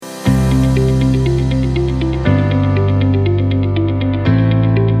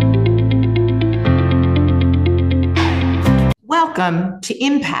Welcome to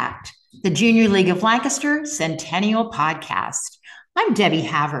Impact, the Junior League of Lancaster Centennial Podcast. I'm Debbie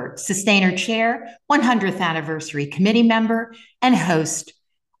Havert, Sustainer Chair, 100th Anniversary Committee member, and host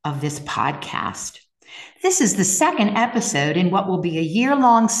of this podcast. This is the second episode in what will be a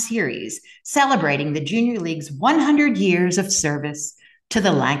year-long series celebrating the Junior League's 100 years of service to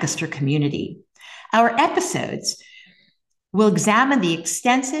the Lancaster community. Our episodes will examine the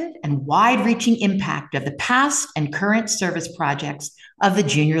extensive and wide-reaching impact of the past and current service projects of the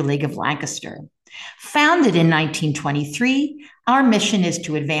Junior League of Lancaster. Founded in 1923, our mission is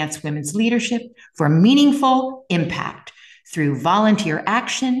to advance women's leadership for meaningful impact through volunteer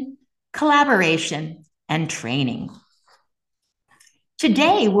action, collaboration, and training.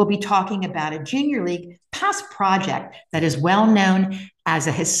 Today, we'll be talking about a Junior League past project that is well known as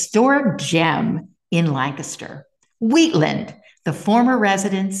a historic gem in Lancaster. Wheatland, the former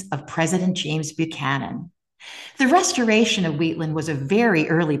residence of President James Buchanan. The restoration of Wheatland was a very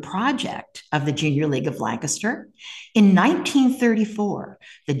early project of the Junior League of Lancaster. In 1934,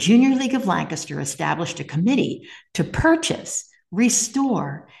 the Junior League of Lancaster established a committee to purchase,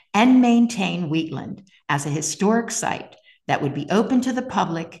 restore, and maintain Wheatland as a historic site that would be open to the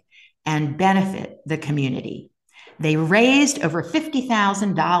public and benefit the community. They raised over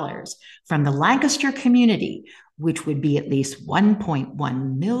 $50,000 from the Lancaster community, which would be at least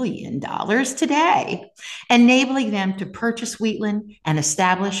 $1.1 million today, enabling them to purchase Wheatland and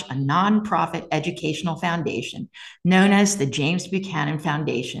establish a nonprofit educational foundation known as the James Buchanan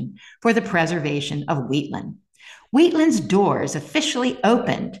Foundation for the Preservation of Wheatland. Wheatland's doors officially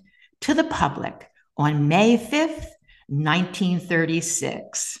opened to the public on May 5th,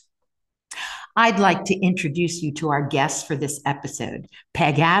 1936. I'd like to introduce you to our guests for this episode: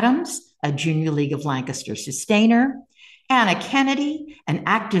 Peg Adams, a Junior League of Lancaster sustainer; Anna Kennedy, an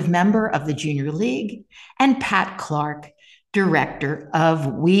active member of the Junior League; and Pat Clark, director of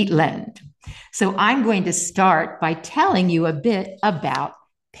Wheatland. So I'm going to start by telling you a bit about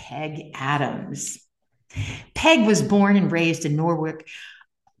Peg Adams. Peg was born and raised in Norwalk,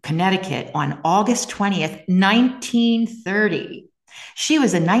 Connecticut on August 20th, 1930. She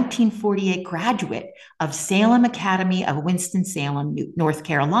was a 1948 graduate of Salem Academy of Winston-Salem, North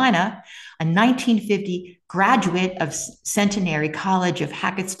Carolina, a 1950 graduate of Centenary College of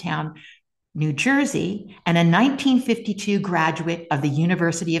Hackettstown, New Jersey, and a 1952 graduate of the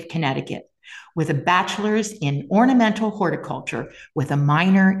University of Connecticut with a bachelor's in ornamental horticulture with a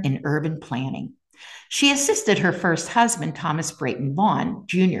minor in urban planning. She assisted her first husband, Thomas Brayton Vaughn,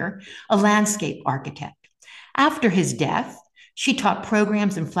 Jr., a landscape architect. After his death, she taught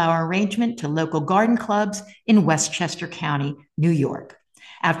programs in flower arrangement to local garden clubs in Westchester County, New York.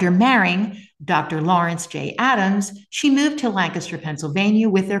 After marrying Dr. Lawrence J. Adams, she moved to Lancaster, Pennsylvania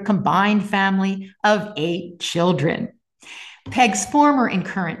with their combined family of 8 children. Peg's former and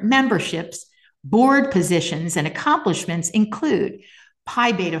current memberships, board positions, and accomplishments include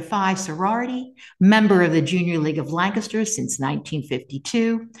Pi Beta Phi sorority, member of the Junior League of Lancaster since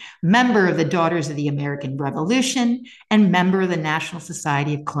 1952, member of the Daughters of the American Revolution, and member of the National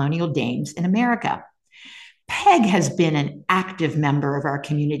Society of Colonial Dames in America. Peg has been an active member of our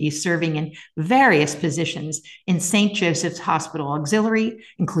community, serving in various positions in St. Joseph's Hospital Auxiliary,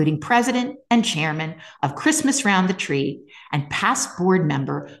 including president and chairman of Christmas Round the Tree and past board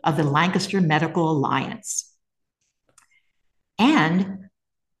member of the Lancaster Medical Alliance. And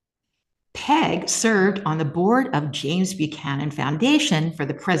Peg served on the board of James Buchanan Foundation for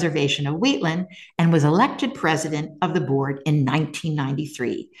the Preservation of Wheatland and was elected president of the board in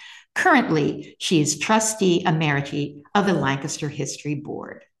 1993. Currently, she is trustee emerita of the Lancaster History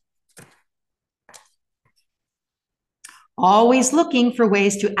Board. Always looking for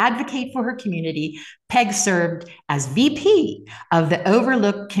ways to advocate for her community, Peg served as VP of the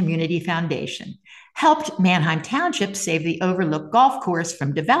Overlook Community Foundation, helped Manheim Township save the Overlook Golf Course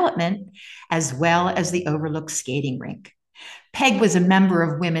from development, as well as the Overlook Skating Rink. Peg was a member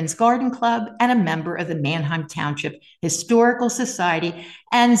of Women's Garden Club and a member of the Manheim Township Historical Society,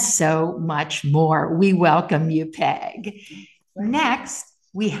 and so much more. We welcome you, Peg. Next,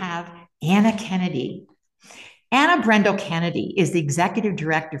 we have Anna Kennedy. Anna Brendel Kennedy is the executive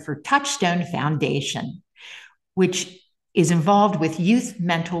director for Touchstone Foundation, which is involved with Youth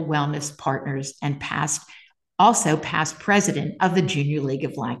Mental Wellness Partners and also past president of the Junior League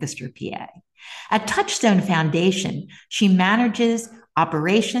of Lancaster, PA. At Touchstone Foundation, she manages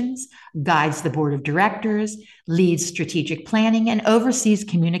operations, guides the board of directors, leads strategic planning, and oversees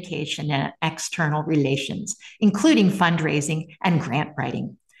communication and external relations, including fundraising and grant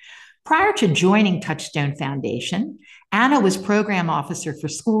writing. Prior to joining Touchstone Foundation, Anna was program officer for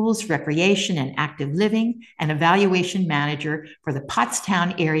schools, recreation, and active living, and evaluation manager for the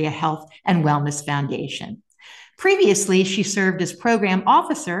Pottstown Area Health and Wellness Foundation. Previously, she served as program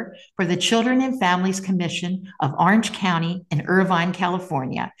officer for the Children and Families Commission of Orange County in Irvine,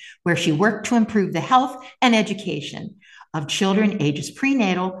 California, where she worked to improve the health and education of children ages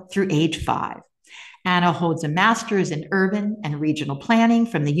prenatal through age 5. Anna holds a master's in urban and regional planning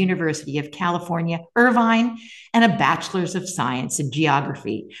from the University of California, Irvine, and a bachelor's of science in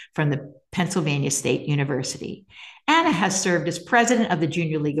geography from the Pennsylvania State University. Anna has served as president of the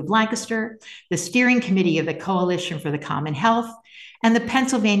Junior League of Lancaster, the steering committee of the Coalition for the Common Health, and the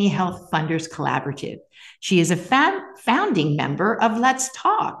Pennsylvania Health Funders Collaborative. She is a founding member of Let's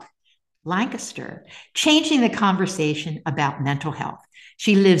Talk Lancaster, changing the conversation about mental health.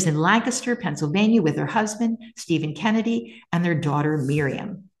 She lives in Lancaster, Pennsylvania with her husband, Stephen Kennedy, and their daughter,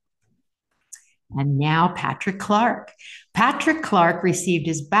 Miriam. And now Patrick Clark. Patrick Clark received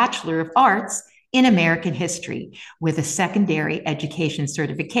his Bachelor of Arts in American History with a secondary education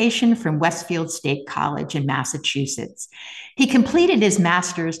certification from Westfield State College in Massachusetts. He completed his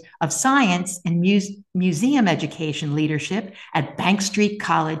Master's of Science in Museum Education Leadership at Bank Street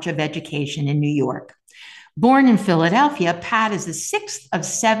College of Education in New York. Born in Philadelphia, Pat is the 6th of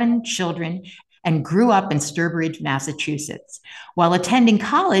 7 children and grew up in Sturbridge, Massachusetts. While attending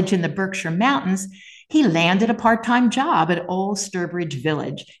college in the Berkshire Mountains, he landed a part-time job at Old Sturbridge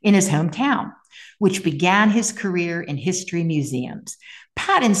Village in his hometown, which began his career in history museums.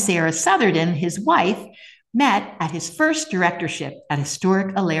 Pat and Sarah Southerton, his wife, met at his first directorship at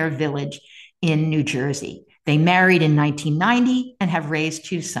historic Allaire Village in New Jersey. They married in 1990 and have raised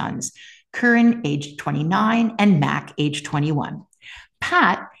 2 sons, Curran, age 29, and Mac, age 21.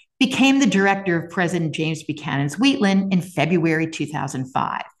 Pat became the director of President James Buchanan's Wheatland in February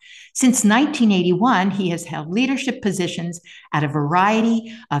 2005. Since 1981, he has held leadership positions at a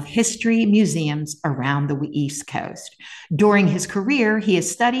variety of history museums around the East Coast. During his career, he has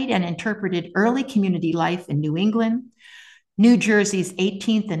studied and interpreted early community life in New England, New Jersey's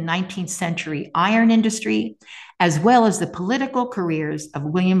 18th and 19th century iron industry, as well as the political careers of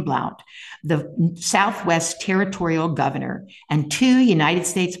William Blount, the Southwest Territorial Governor, and 2 United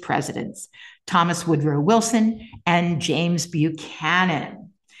States presidents, Thomas Woodrow Wilson and James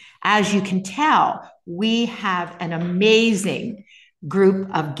Buchanan. As you can tell, we have an amazing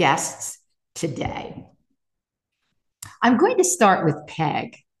group of guests today. I'm going to start with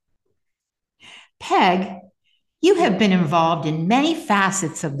Peg. Peg, you have been involved in many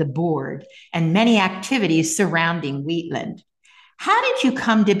facets of the board and many activities surrounding Wheatland. How did you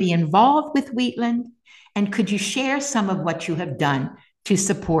come to be involved with Wheatland? And could you share some of what you have done to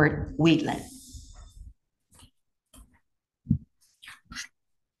support Wheatland?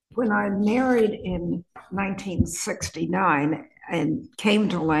 When I married in 1969 and came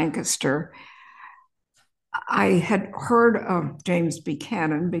to Lancaster, I had heard of James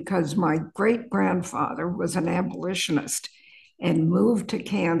Buchanan because my great-grandfather was an abolitionist and moved to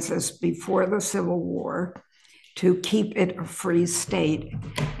Kansas before the Civil War to keep it a free state.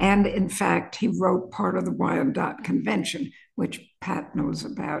 And in fact, he wrote part of the Wyandotte Convention, which Pat knows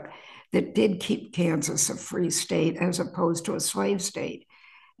about, that did keep Kansas a free state as opposed to a slave state.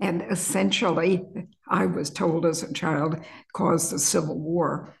 And essentially, I was told as a child, caused the Civil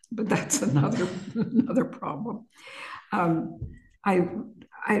War, but that's another problem. I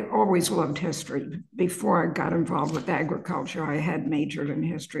always loved history. Before I got involved with agriculture, I had majored in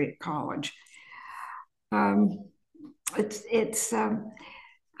history at college. I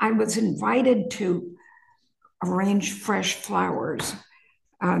was invited to arrange fresh flowers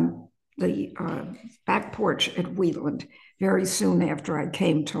on the back porch at Wheatland very soon after I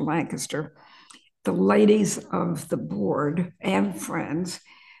came to Lancaster. The ladies of the board and friends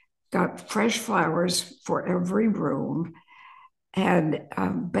got fresh flowers for every room and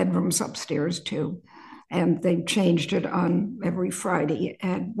bedrooms upstairs too. And they changed it on every Friday.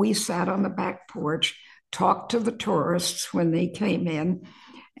 And we sat on the back porch, talked to the tourists when they came in,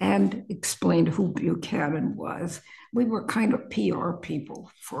 and explained who Buchanan was. We were kind of PR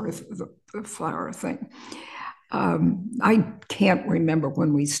people for the flower thing. I can't remember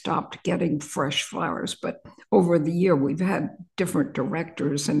when we stopped getting fresh flowers, but over the year we've had different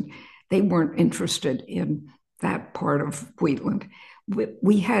directors and they weren't interested in that part of Wheatland.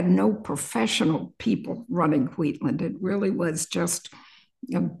 We had no professional people running Wheatland. It really was just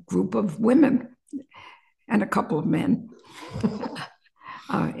a group of women and a couple of men.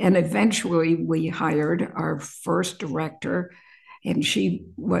 And eventually we hired our first director, and she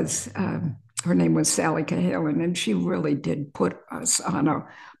was her name was Sally Cahalan, and she really did put us on a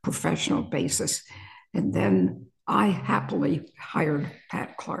professional basis. And then I happily hired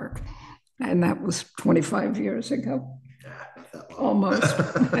Pat Clark, and that was 25 years ago, almost.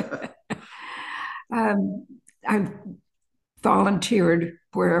 I volunteered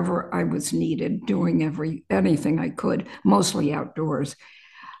wherever I was needed, doing anything I could, mostly outdoors.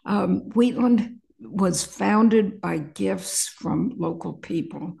 Wheatland was founded by gifts from local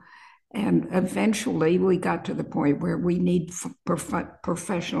people. And eventually we got to the point where we need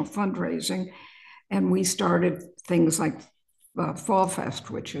professional fundraising. And we started things like Fall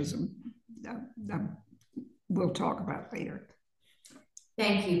Fest, which is, we'll talk about later.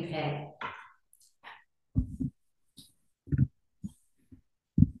 Thank you, Peg.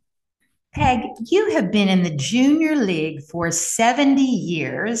 Peg, you have been in the Junior League for 70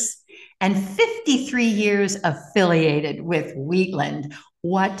 years and 53 years affiliated with Wheatland.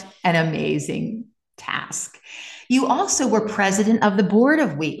 What an amazing task. You also were president of the board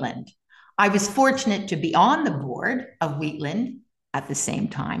of Wheatland. I was fortunate to be on the board of Wheatland at the same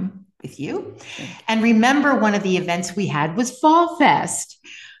time with you. And remember, one of the events we had was Fall Fest.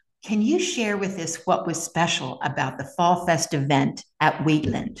 Can you share with us what was special about the Fall Fest event at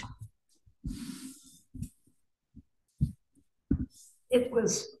Wheatland? It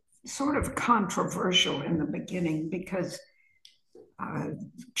was sort of controversial in the beginning because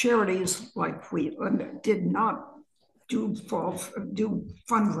charities like Wheatland did not do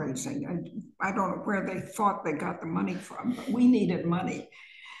fundraising. I don't know where they thought they got the money from, but we needed money.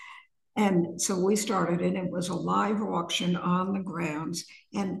 And so we started, and it was a live auction on the grounds.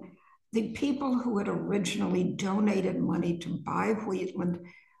 And the people who had originally donated money to buy Wheatland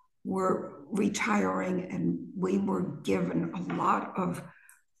were retiring, and we were given a lot of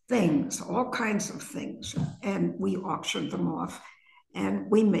things, all kinds of things, and we auctioned them off,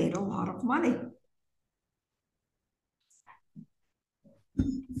 and we made a lot of money.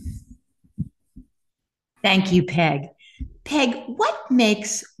 Thank you, Peg. Peg, what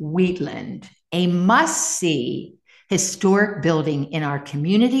makes Wheatland a must-see historic building in our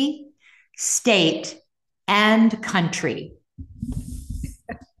community, state, and country?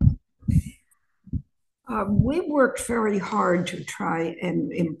 We worked very hard to try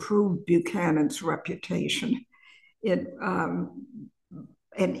and improve Buchanan's reputation. And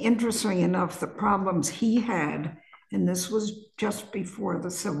interesting enough, the problems he had, and this was just before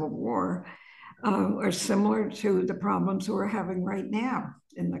the Civil War, are similar to the problems we're having right now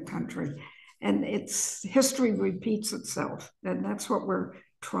in the country. And history repeats itself, and that's what we're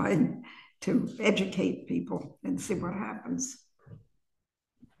trying to educate people and see what happens.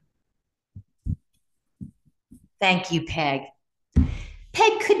 Thank you, Peg.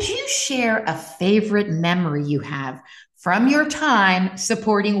 Peg, could you share a favorite memory you have from your time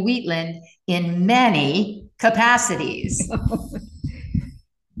supporting Wheatland in many capacities?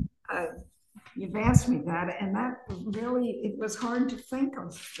 You've asked me that, and that really, it was hard to think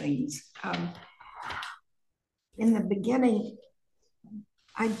of things. In the beginning,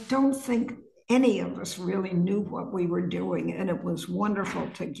 I don't think any of us really knew what we were doing, and it was wonderful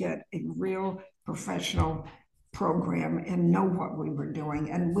to get a real professional program and know what we were doing.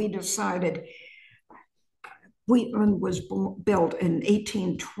 And we decided Wheatland was built in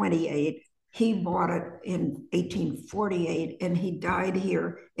 1828. He bought it in 1848, and he died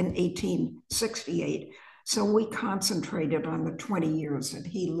here in 1868. So we concentrated on the 20 years that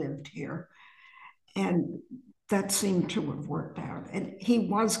he lived here. And that seemed to have worked out. And he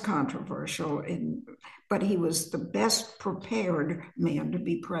was controversial, but he was the best prepared man to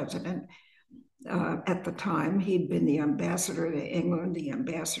be president. At the time, he'd been the ambassador to England, the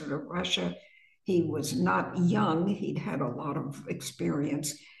ambassador to Russia. He was not young. He'd had a lot of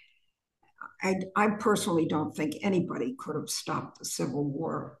experience. I personally don't think anybody could have stopped the Civil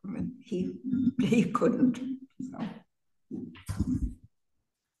War. I mean, he couldn't. So.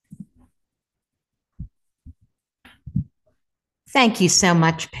 Thank you so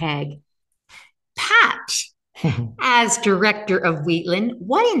much, Peg. Pat, as director of Wheatland,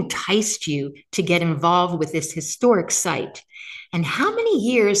 what enticed you to get involved with this historic site? And how many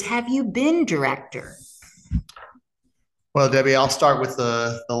years have you been director? Well, Debbie, I'll start with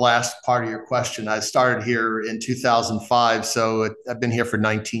the last part of your question. I started here in 2005, so I've been here for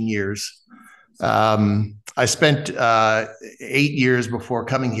 19 years. I spent 8 years before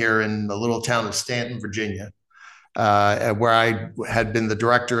coming here in the little town of Stanton, Virginia, where I had been the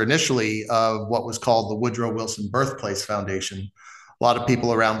director initially of what was called the Woodrow Wilson Birthplace Foundation. A lot of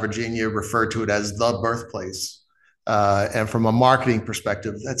people around Virginia refer to it as the birthplace. And from a marketing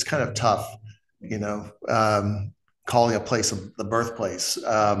perspective, that's kind of tough, calling a place the birthplace.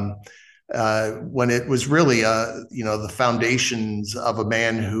 when it was really, the foundations of a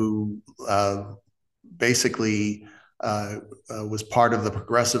man who basically was part of the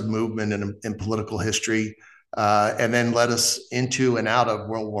progressive movement in political history, and then led us into and out of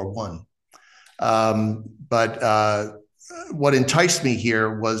World War I. But what enticed me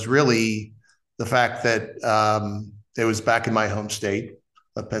here was really the fact that it was back in my home state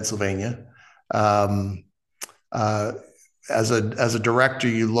of Pennsylvania. As a director,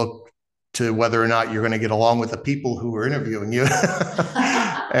 you look to whether or not you're going to get along with the people who are interviewing you,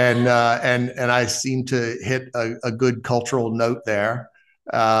 and I seem to hit a good cultural note there.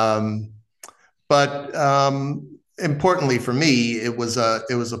 But importantly for me, it was a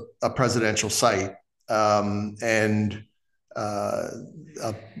presidential site, and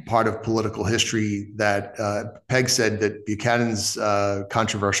a part of political history that Peg said that Buchanan's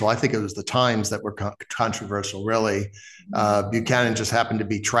controversial. I think it was the times that were controversial, really. Buchanan just happened to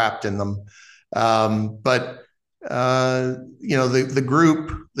be trapped in them. But the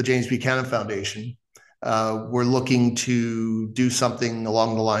group, the James Buchanan Foundation, were looking to do something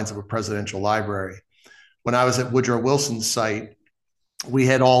along the lines of a presidential library. When I was at Woodrow Wilson's site, we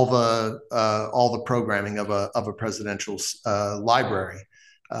had all the programming of a presidential library,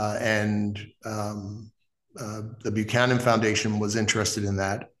 and the Buchanan Foundation was interested in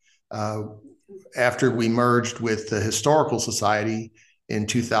that. After we merged with the Historical Society in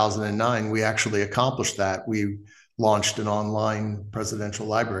 2009, we actually accomplished that. We launched an online presidential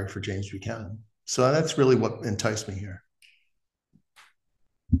library for James Buchanan. So that's really what enticed me here.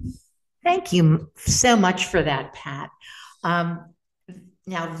 Thank you so much for that, Pat.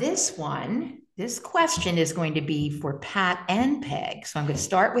 Now, this question is going to be for Pat and Peg. So I'm going to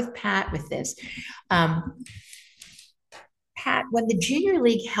start with Pat with this. Pat, when the Junior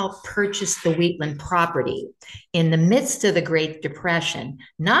League helped purchase the Wheatland property in the midst of the Great Depression,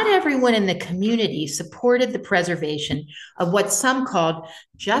 not everyone in the community supported the preservation of what some called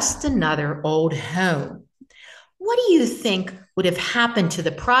just another old home. What do you think would have happened to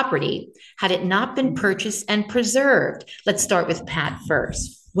the property had it not been purchased and preserved? Let's start with Pat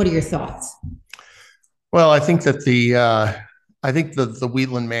first. What are your thoughts? Well, I think that the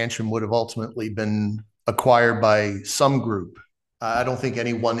Wheatland mansion would have ultimately been acquired by some group. I don't think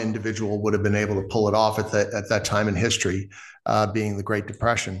any one individual would have been able to pull it off at that time in history, being the Great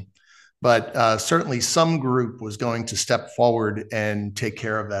Depression. But certainly some group was going to step forward and take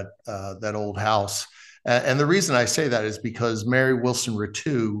care of that old house. And the reason I say that is because Mary Wilson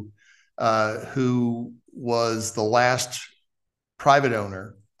Rattou, who was the last private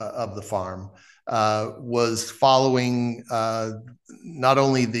owner of the farm, was following not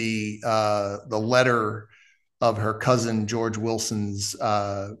only the letter of her cousin George Wilson's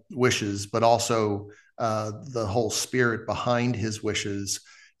wishes, but also the whole spirit behind his wishes,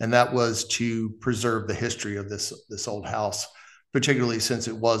 and that was to preserve the history of this old house, particularly since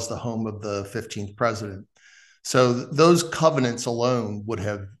it was the home of the 15th president. So those covenants alone would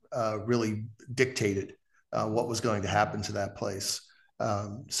have really dictated what was going to happen to that place.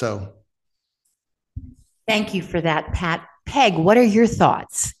 Thank you for that, Pat. Peg, what are your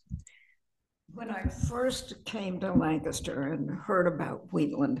thoughts? When I first came to Lancaster and heard about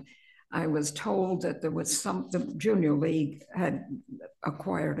Wheatland, I was told that there was the Junior League had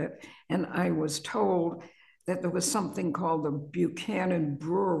acquired it, and I was told that there was something called the Buchanan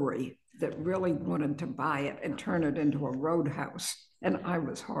Brewery that really wanted to buy it and turn it into a roadhouse, and I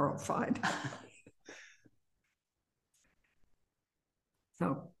was horrified.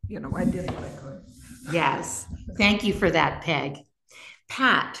 So, I did what I could. Yes, thank you for that, Peg.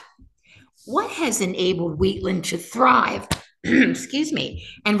 Pat, what has enabled Wheatland to thrive, excuse me,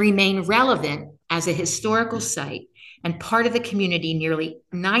 and remain relevant as a historical site and part of the community nearly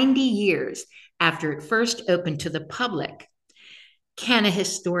 90 years after it first opened to the public? Can a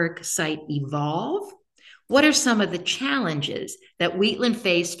historic site evolve? What are some of the challenges that Wheatland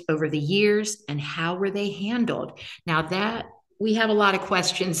faced over the years, and how were they handled? Now that we have a lot of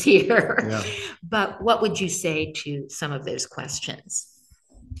questions here, yeah. But what would you say to some of those questions?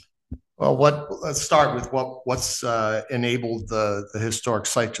 Well, let's start with what's enabled the historic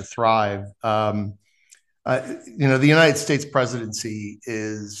site to thrive. The United States presidency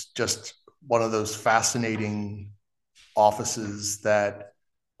is just one of those fascinating offices that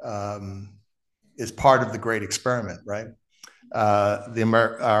is part of the great experiment, right?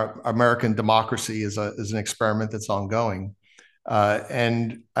 Our American democracy is an experiment that's ongoing.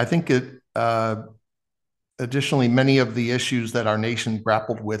 And I think additionally, many of the issues that our nation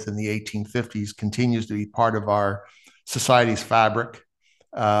grappled with in the 1850s continues to be part of our society's fabric.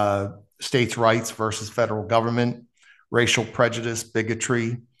 States' rights versus federal government, racial prejudice,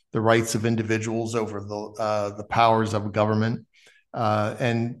 bigotry, the rights of individuals over the powers of government.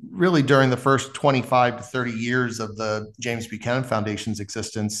 And really during the first 25 to 30 years of the James Buchanan Foundation's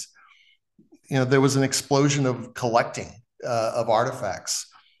existence, there was an explosion of collecting of artifacts.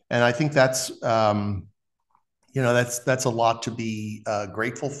 And I think that's a lot to be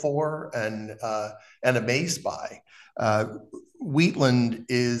grateful for and amazed by. Wheatland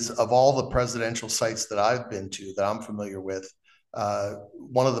is, of all the presidential sites that I've been to, that I'm familiar with,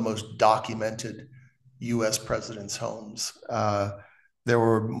 one of the most documented U.S. presidents' homes. There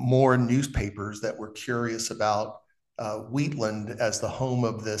were more newspapers that were curious about Wheatland as the home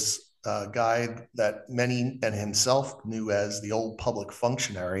of this guy that many and himself knew as the old public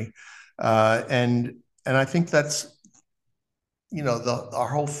functionary. And I think that's, our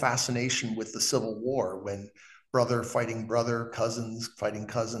whole fascination with the Civil War, when brother fighting brother, cousins fighting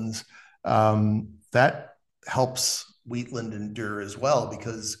cousins, that helps Wheatland endure as well,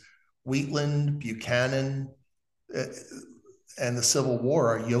 because Wheatland, Buchanan, and the Civil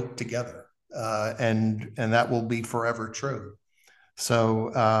War are yoked together, and that will be forever true.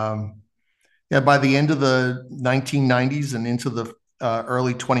 So, by the end of the 1990s and into the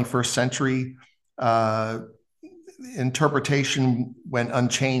early 21st century, interpretation went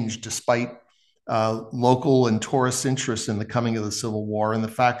unchanged despite local and tourist interest in the coming of the Civil War and the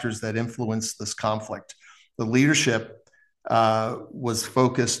factors that influenced this conflict. The leadership was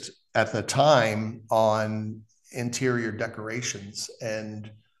focused at the time on interior decorations,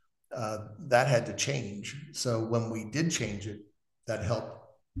 and that had to change. So when we did change it, that helped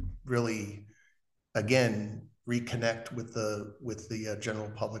really, again, reconnect with the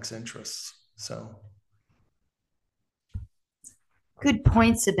general public's interests. So. Good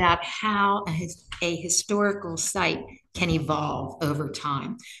points about how a historical site can evolve over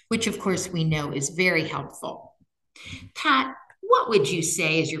time, which of course we know is very helpful. Pat, what would you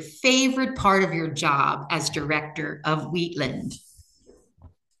say is your favorite part of your job as director of Wheatland?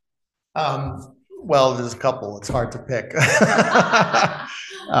 Well, there's a couple. It's hard to pick.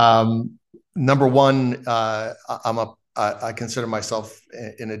 Number one, I consider myself,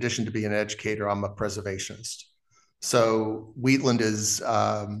 in addition to being an educator, I'm a preservationist. So Wheatland is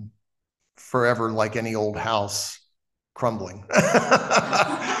forever, like any old house, crumbling,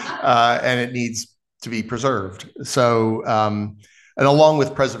 and it needs to be preserved. So, and along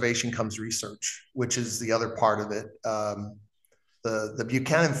with preservation comes research, which is the other part of it. The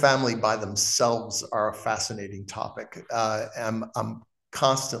Buchanan family by themselves are a fascinating topic. I'm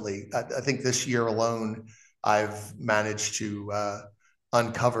constantly, I think this year alone, I've managed to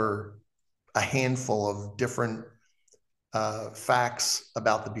uncover a handful of different facts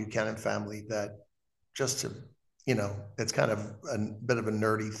about the Buchanan family that just to, it's kind of a bit of a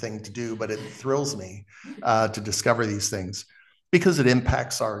nerdy thing to do, but it thrills me to discover these things because it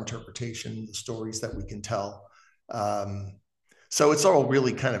impacts our interpretation, the stories that we can tell. So it's all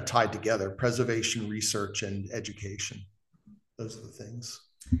really kind of tied together: preservation, research, and education. Those are the things.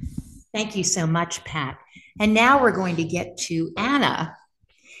 Thank you so much, Pat. And now we're going to get to Anna.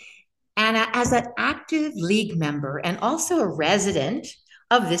 Anna, as an active league member and also a resident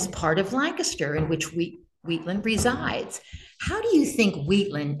of this part of Lancaster in which Wheatland resides, how do you think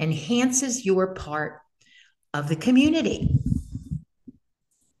Wheatland enhances your part of the community?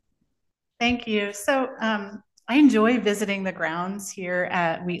 Thank you. So I enjoy visiting the grounds here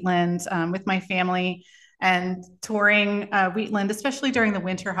at Wheatland with my family and touring Wheatland, especially during the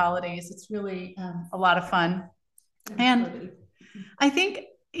winter holidays. It's really a lot of fun. And I think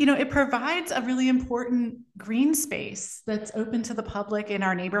it provides a really important green space that's open to the public in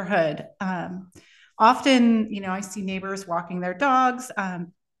our neighborhood. Often, I see neighbors walking their dogs,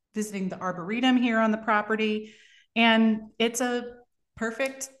 visiting the Arboretum here on the property, and it's a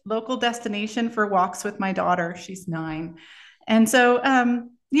perfect local destination for walks with my daughter. She's 9. And so,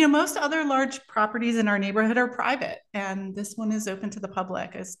 most other large properties in our neighborhood are private, and this one is open to the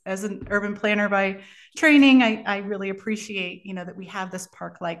public. As an urban planner by training, I really appreciate, that we have this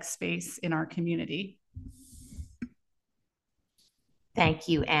park-like space in our community. Thank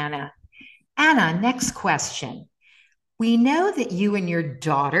you, Anna. Anna, next question. We know that you and your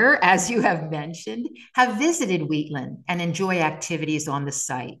daughter, as you have mentioned, have visited Wheatland and enjoy activities on the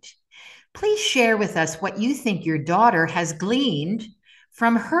site. Please share with us what you think your daughter has gleaned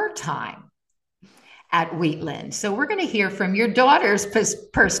from her time at Wheatland. So we're going to hear from your daughter's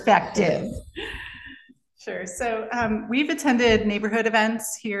perspective. Sure. So we've attended neighborhood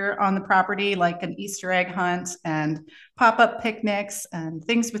events here on the property, like an Easter egg hunt and pop-up picnics and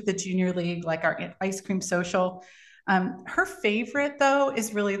things with the Junior League, like our ice cream social. Her favorite, though,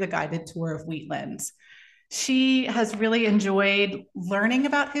 is really the guided tour of Wheatland. She has really enjoyed learning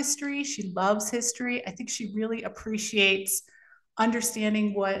about history. She loves history. I think she really appreciates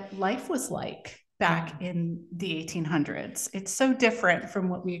understanding what life was like back in the 1800s. It's so different from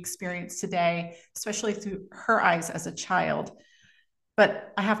what we experience today, especially through her eyes as a child.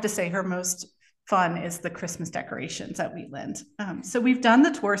 But I have to say, her most fun is the Christmas decorations at Wheatland. So we've done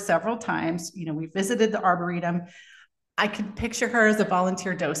the tour several times. We visited the Arboretum. I could picture her as a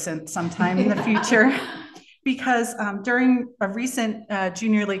volunteer docent sometime in the future. Because during a recent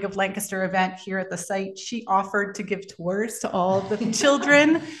Junior League of Lancaster event here at the site, she offered to give tours to all the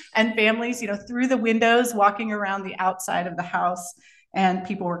children and families, through the windows, walking around the outside of the house. And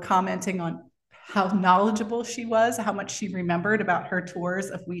people were commenting on how knowledgeable she was, how much she remembered about her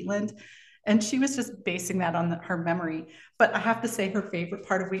tours of Wheatland. And she was just basing that on her memory. But I have to say her favorite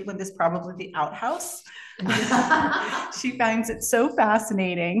part of Wheatland is probably the outhouse. She finds it so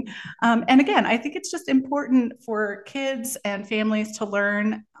fascinating. And again, I think it's just important for kids and families to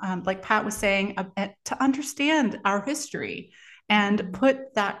learn, like Pat was saying, to understand our history and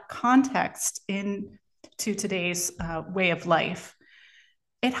put that context into today's way of life.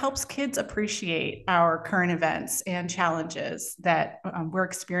 It helps kids appreciate our current events and challenges that we're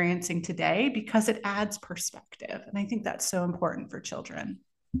experiencing today because it adds perspective. And I think that's so important for children.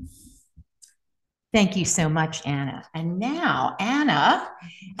 Thank you so much, Anna. And now, Anna,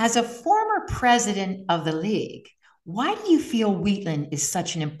 as a former president of the League, why do you feel Wheatland is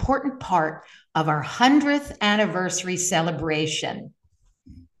such an important part of our 100th anniversary celebration?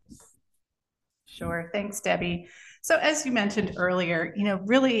 Sure. Thanks, Debbie. So as you mentioned earlier,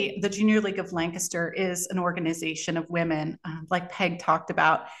 really the Junior League of Lancaster is an organization of women, like Peg talked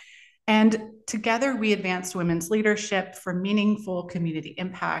about. And together we advanced women's leadership for meaningful community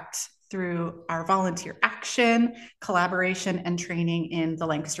impact through our volunteer action, collaboration, and training in the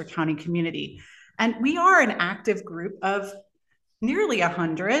Lancaster County community. And we are an active group of nearly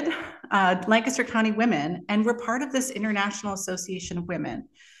 100 Lancaster County women, and we're part of this International Association of Women.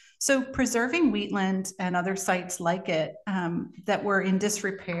 So preserving Wheatland and other sites like it that were in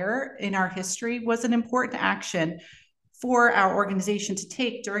disrepair in our history was an important action for our organization to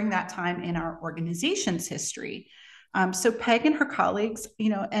take during that time in our organization's history. So Peg and her colleagues,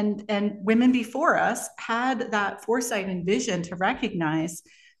 and women before us had that foresight and vision to recognize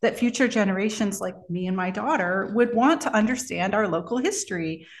that future generations like me and my daughter would want to understand our local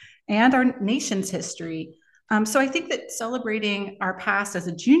history and our nation's history. So I think that celebrating our past as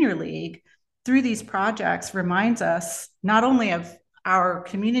a junior league through these projects reminds us not only of our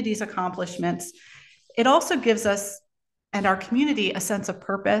community's accomplishments, it also gives us and our community a sense of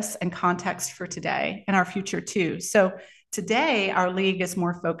purpose and context for today and our future too. So today, our league is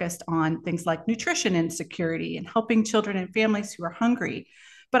more focused on things like nutrition insecurity and helping children and families who are hungry.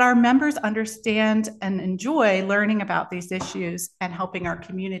 But our members understand and enjoy learning about these issues and helping our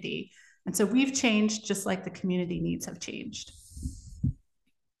community. And so we've changed just like the community needs have changed.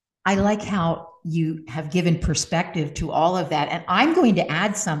 I like how you have given perspective to all of that. And I'm going to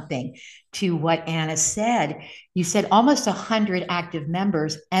add something to what Anna said. You said almost 100 active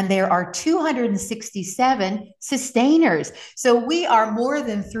members, and there are 267 sustainers. So we are more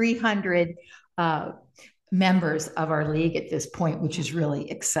than 300 members of our league at this point, which is really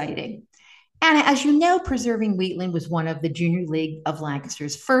exciting. Anna, as you know, preserving Wheatland was one of the Junior League of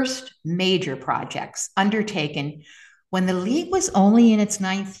Lancaster's first major projects undertaken when the league was only in its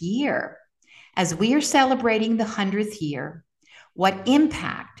 9th year. As we are celebrating the 100th year, what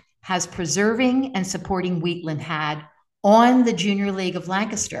impact has preserving and supporting Wheatland had on the Junior League of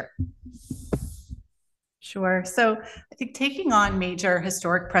Lancaster? Sure. So I think taking on major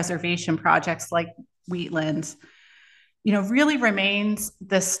historic preservation projects like Wheatland, really remains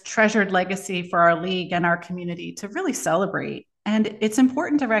this treasured legacy for our league and our community to really celebrate. And it's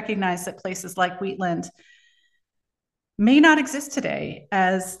important to recognize that places like Wheatland may not exist today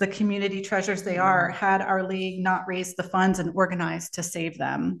as the community treasures they are had our league not raised the funds and organized to save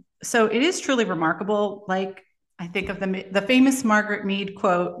them. So it is truly remarkable. Like I think of the famous Margaret Mead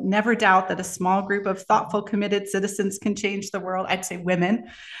quote, "Never doubt that a small group of thoughtful, committed citizens can change the world." I'd say women.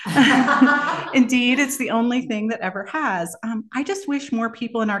 Indeed, it's the only thing that ever has. I just wish more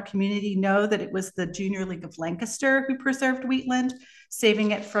people in our community know that it was the Junior League of Lancaster who preserved Wheatland,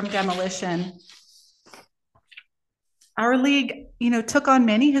 saving it from demolition. Our league, took on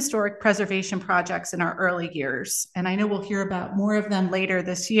many historic preservation projects in our early years, and I know we'll hear about more of them later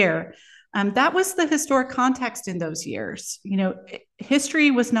this year. That was the historic context in those years.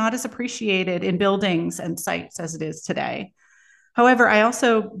 History was not as appreciated in buildings and sites as it is today. However, I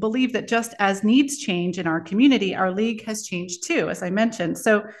also believe that just as needs change in our community, our league has changed too, as I mentioned.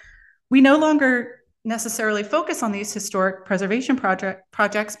 So we no longer necessarily focus on these historic preservation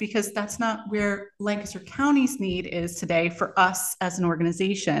projects because that's not where Lancaster County's need is today for us as an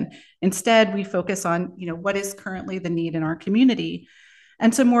organization. Instead, we focus on, what is currently the need in our community.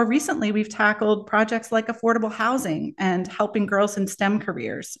 And so more recently, we've tackled projects like affordable housing and helping girls in STEM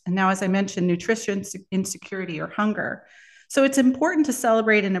careers. And now, as I mentioned, nutrition insecurity or hunger. So it's important to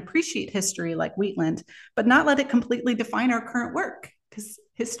celebrate and appreciate history like Wheatland, but not let it completely define our current work, because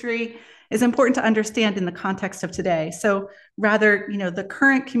history is important to understand in the context of today. So rather, the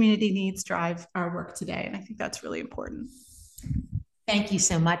current community needs drive our work today. And I think that's really important. Thank you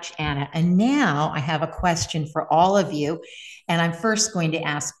so much, Anna. And now I have a question for all of you. And I'm first going to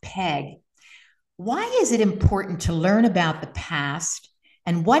ask Peg, why is it important to learn about the past,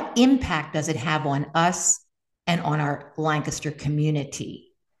 and what impact does it have on us and on our Lancaster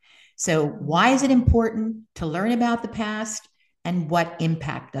community? So why is it important to learn about the past, and what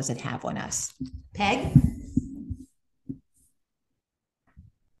impact does it have on us? Peg?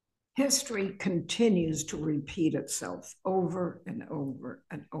 History continues to repeat itself over and over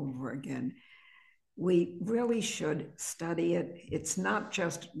and over again. We really should study it. It's not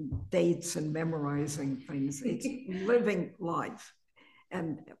just dates and memorizing things, it's living life.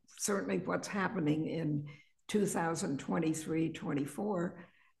 And certainly what's happening in 2023-24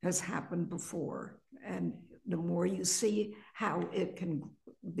 has happened before. And the more you see how it can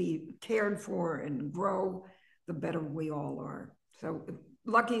be cared for and grow, the better we all are. So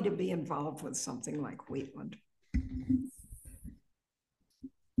lucky to be involved with something like Wheatland.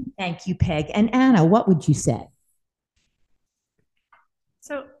 Thank you, Peg. And Anna, what would you say?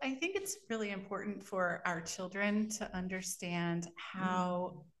 So I think it's really important for our children to understand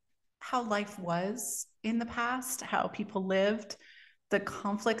how life was in the past, how people lived, the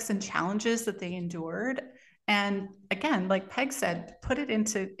conflicts and challenges that they endured. And again, like Peg said, put it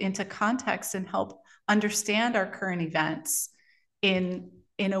into context and help understand our current events in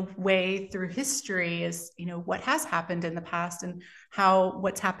a way through history is, what has happened in the past and how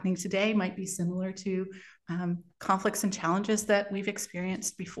what's happening today might be similar to conflicts and challenges that we've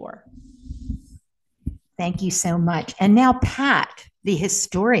experienced before. Thank you so much. And now Pat, the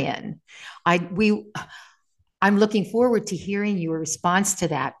historian, I'm looking forward to hearing your response to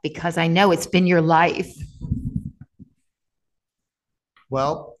that, because I know it's been your life.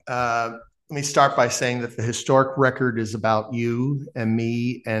 Well, let me start by saying that the historic record is about you and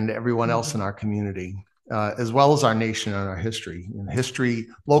me and everyone else in our community, as well as our nation and our history.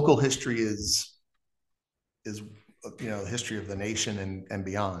 Local history is history of the nation and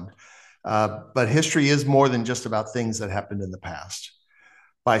beyond. But history is more than just about things that happened in the past.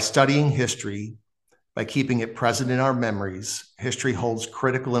 By studying history, by keeping it present in our memories, history holds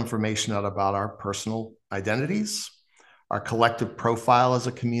critical information out about our personal identities, our collective profile as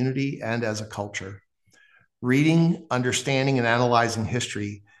a community and as a culture. Reading, understanding, and analyzing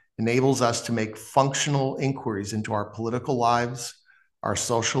history enables us to make functional inquiries into our political lives, our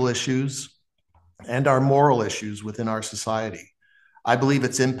social issues, and our moral issues within our society. I believe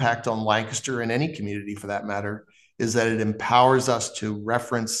its impact on Lancaster and any community for that matter is that it empowers us to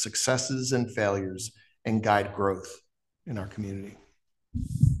reference successes and failures and guide growth in our community.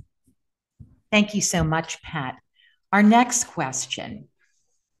 Thank you so much, Pat. Our next question.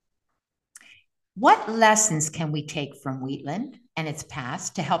 What lessons can we take from Wheatland and its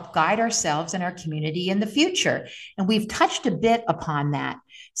past to help guide ourselves and our community in the future? And we've touched a bit upon that.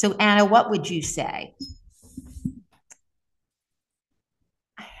 So Anna, what would you say?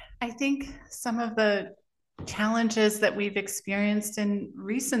 I think some of the challenges that we've experienced in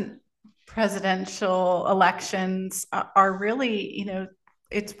recent presidential elections are really,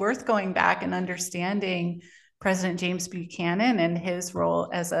 it's worth going back and understanding President James Buchanan and his role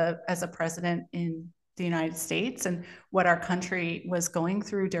as a president in the United States and what our country was going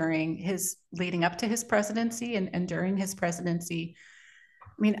through during his leading up to his presidency and during his presidency.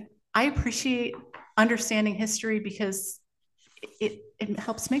 I mean, I appreciate understanding history because it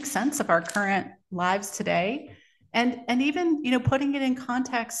helps make sense of our current lives today, and even putting it in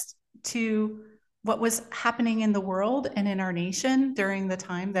context to what was happening in the world and in our nation during the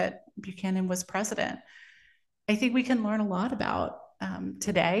time that Buchanan was president. I think we can learn a lot about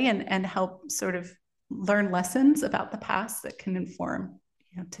today and help sort of learn lessons about the past that can inform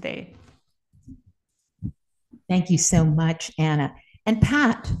today. Thank you so much, Anna. And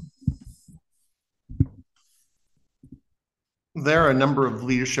Pat. There are a number of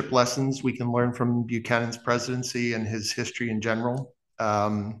leadership lessons we can learn from Buchanan's presidency and his history in general.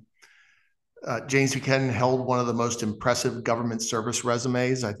 James Buchanan held one of the most impressive government service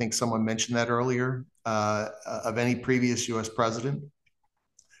resumes, I think someone mentioned that earlier, of any previous U.S. president.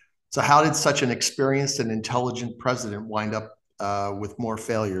 So how did such an experienced and intelligent president wind up with more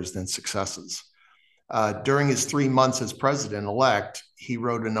failures than successes? During his 3 months as president-elect, he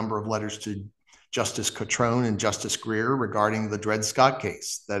wrote a number of letters to Justice Cotrone and Justice Greer regarding the Dred Scott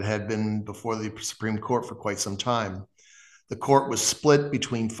case that had been before the Supreme Court for quite some time. The court was split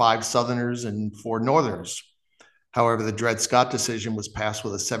between 5 Southerners and 4 Northerners. However, the Dred Scott decision was passed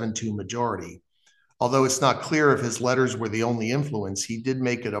with a 7-2 majority. Although it's not clear if his letters were the only influence, he did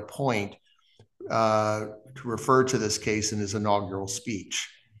make it a point to refer to this case in his inaugural speech,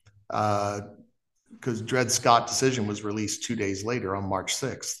 because Dred Scott decision was released 2 days later on March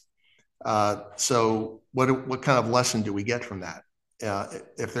 6th. So what kind of lesson do we get from that?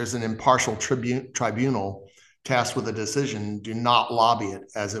 If there's an impartial tribunal tasked with a decision, do not lobby it,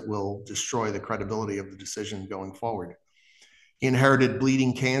 as it will destroy the credibility of the decision going forward. He inherited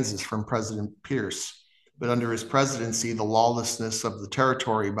bleeding Kansas from President Pierce, but under his presidency, the lawlessness of the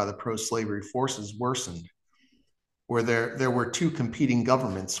territory by the pro-slavery forces worsened, where there were 2 competing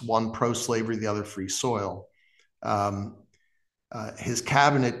governments, one pro-slavery, the other free soil. His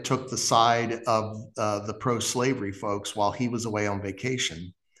cabinet took the side of the pro-slavery folks while he was away on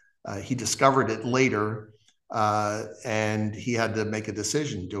vacation. He discovered it later, and he had to make a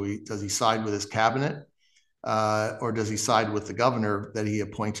decision. Does he side with his cabinet, or does he side with the governor that he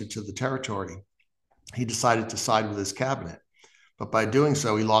appointed to the territory? He decided to side with his cabinet, but by doing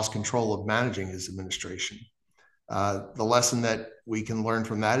so, he lost control of managing his administration. The lesson that we can learn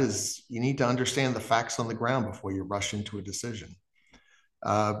from that is you need to understand the facts on the ground before you rush into a decision.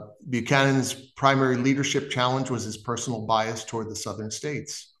 Buchanan's primary leadership challenge was his personal bias toward the Southern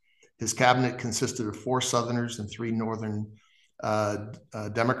states. His cabinet consisted of 4 Southerners and 3 Northern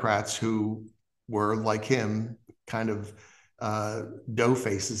Democrats who were, like him, kind of dough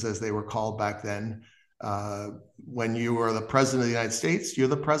faces, as they were called back then. When you are the president of the United States, you're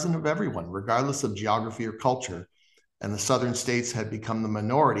the president of everyone, regardless of geography or culture. And the Southern states had become the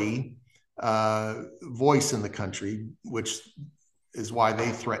minority voice in the country, which is why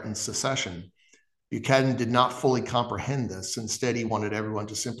they threatened secession. Buchanan did not fully comprehend this. Instead, he wanted everyone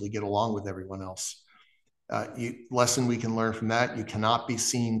to simply get along with everyone else. Lesson we can learn from that: you cannot be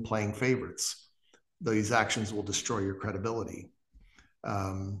seen playing favorites. These actions will destroy your credibility.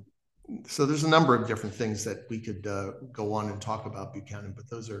 So there's a number of different things that we could go on and talk about Buchanan, but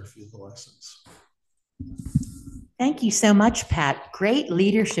those are a few of the lessons. Thank you so much, Pat. Great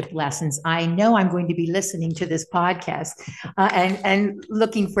leadership lessons. I know I'm going to be listening to this podcast and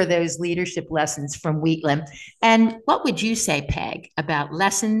looking for those leadership lessons from Wheatland. And what would you say, Peg, about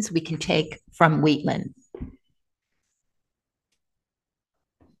lessons we can take from Wheatland?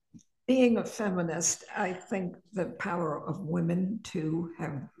 Being a feminist, I think the power of women to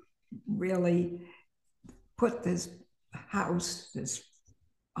have really put this house, this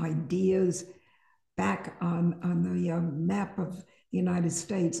ideas back on the map of the United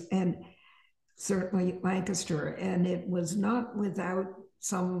States, and certainly Lancaster. And it was not without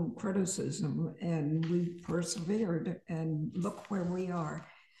some criticism, and we persevered, and look where we are.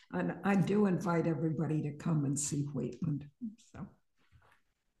 And I do invite everybody to come and see Wheatland. So.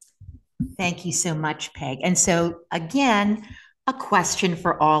 Thank you so much, Peg. And so again, a question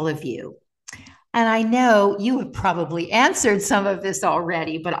for all of you. And I know you have probably answered some of this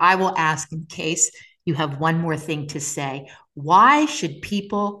already, but I will ask in case you have one more thing to say. Why should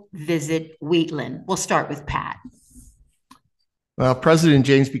people visit Wheatland? We'll start with Pat. Well, President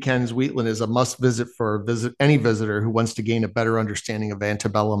James Buchanan's Wheatland is a must visit for any visitor who wants to gain a better understanding of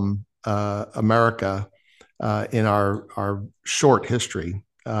antebellum America in our short history.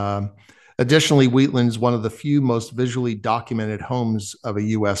 Additionally, Wheatland is one of the few most visually documented homes of a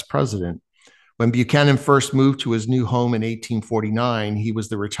U.S. president. When Buchanan first moved to his new home in 1849, he was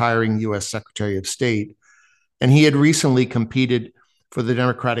the retiring U.S. Secretary of State, and he had recently competed for the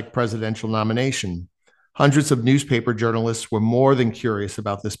Democratic presidential nomination. Hundreds of newspaper journalists were more than curious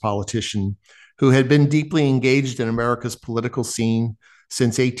about this politician, who had been deeply engaged in America's political scene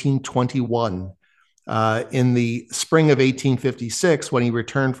since 1821. In the spring of 1856, when he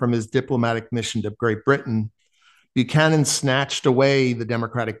returned from his diplomatic mission to Great Britain, Buchanan snatched away the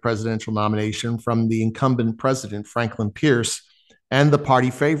Democratic presidential nomination from the incumbent president, Franklin Pierce, and the party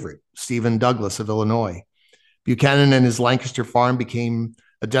favorite, Stephen Douglas of Illinois. Buchanan and his Lancaster farm became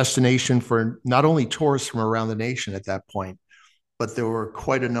a destination for not only tourists from around the nation at that point, but there were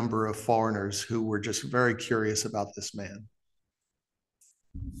quite a number of foreigners who were just very curious about this man.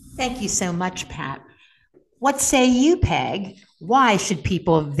 Thank you so much, Pat. What say you, Peg? Why should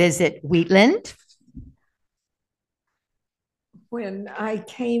people visit Wheatland? When I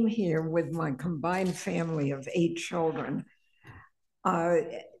came here with my combined family of 8 children,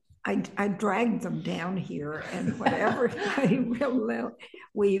 I dragged them down here, and whatever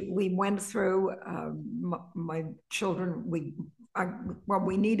we went through. My children, we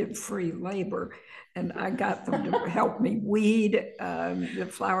needed free labor, and I got them to help me weed the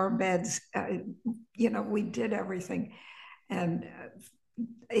flower beds. We did everything, and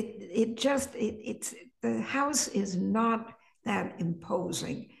it's the house is not that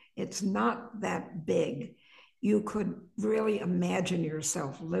imposing. It's not that big. You could really imagine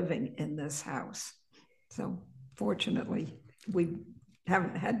yourself living in this house. So fortunately, we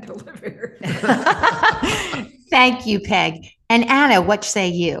haven't had to live here. Thank you, Peg. And Anna, what say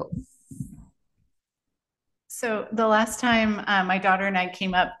you? So the last time my daughter and I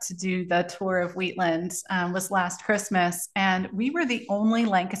came up to do the tour of Wheatland was last Christmas, and we were the only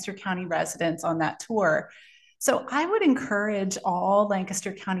Lancaster County residents on that tour. So I would encourage all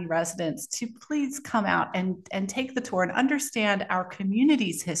Lancaster County residents to please come out and take the tour and understand our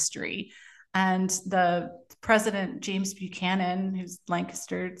community's history. And the President James Buchanan, who's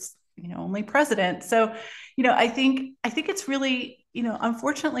Lancaster's only president. So, I think it's really,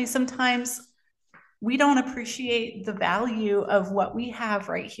 unfortunately, sometimes we don't appreciate the value of what we have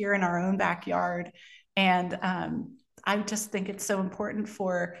right here in our own backyard. And I just think it's so important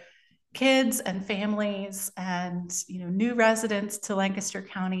for kids and families and new residents to Lancaster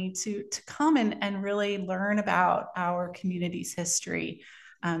County to come and really learn about our community's history.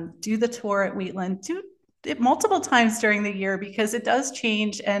 Do the tour at Wheatland. Do it multiple times during the year because it does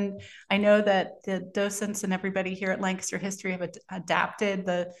change. And I know that the docents and everybody here at Lancaster History have adapted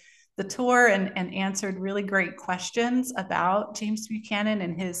the tour and answered really great questions about James Buchanan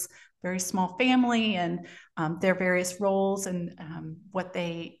and his very small family and their various roles and what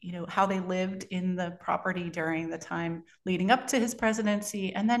they, how they lived in the property during the time leading up to his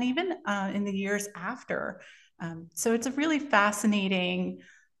presidency, and then even in the years after. So it's a really fascinating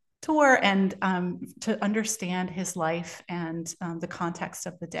tour and to understand his life and the context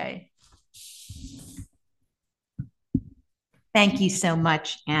of the day. Thank you so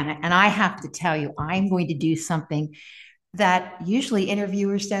much, Anna. And I have to tell you, I'm going to do something that usually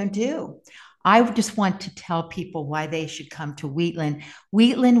interviewers don't do. I just want to tell people why they should come to Wheatland.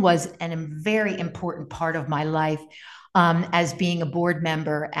 Wheatland was a very important part of my life as being a board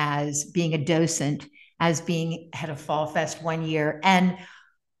member, as being a docent, as being head of Fall Fest one year. And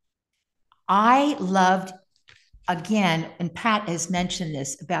I loved, again, and Pat has mentioned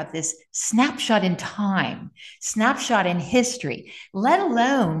this, about this snapshot in time, snapshot in history, let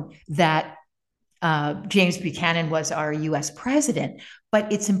alone that James Buchanan was our US president,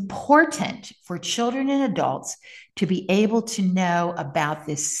 but it's important for children and adults to be able to know about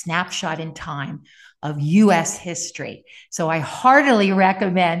this snapshot in time of US history. So I heartily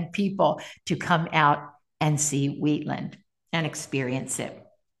recommend people to come out and see Wheatland and experience it.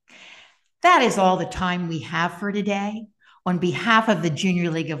 That is all the time we have for today. On behalf of the Junior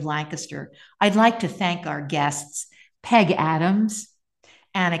League of Lancaster, I'd like to thank our guests, Peg Adams,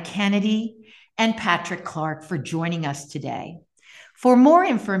 Anna Kennedy, and Patrick Clark for joining us today. For more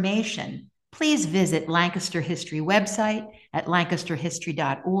information, please visit Lancaster History website at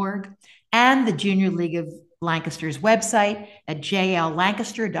lancasterhistory.org and the Junior League of Lancaster's website at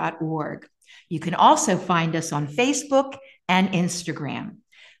jllancaster.org. You can also find us on Facebook and Instagram.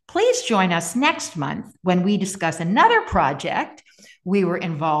 Please join us next month when we discuss another project we were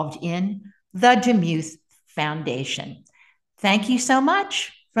involved in, the Demuth Foundation. Thank you so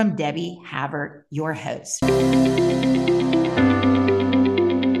much. From Debbie Havert, your host.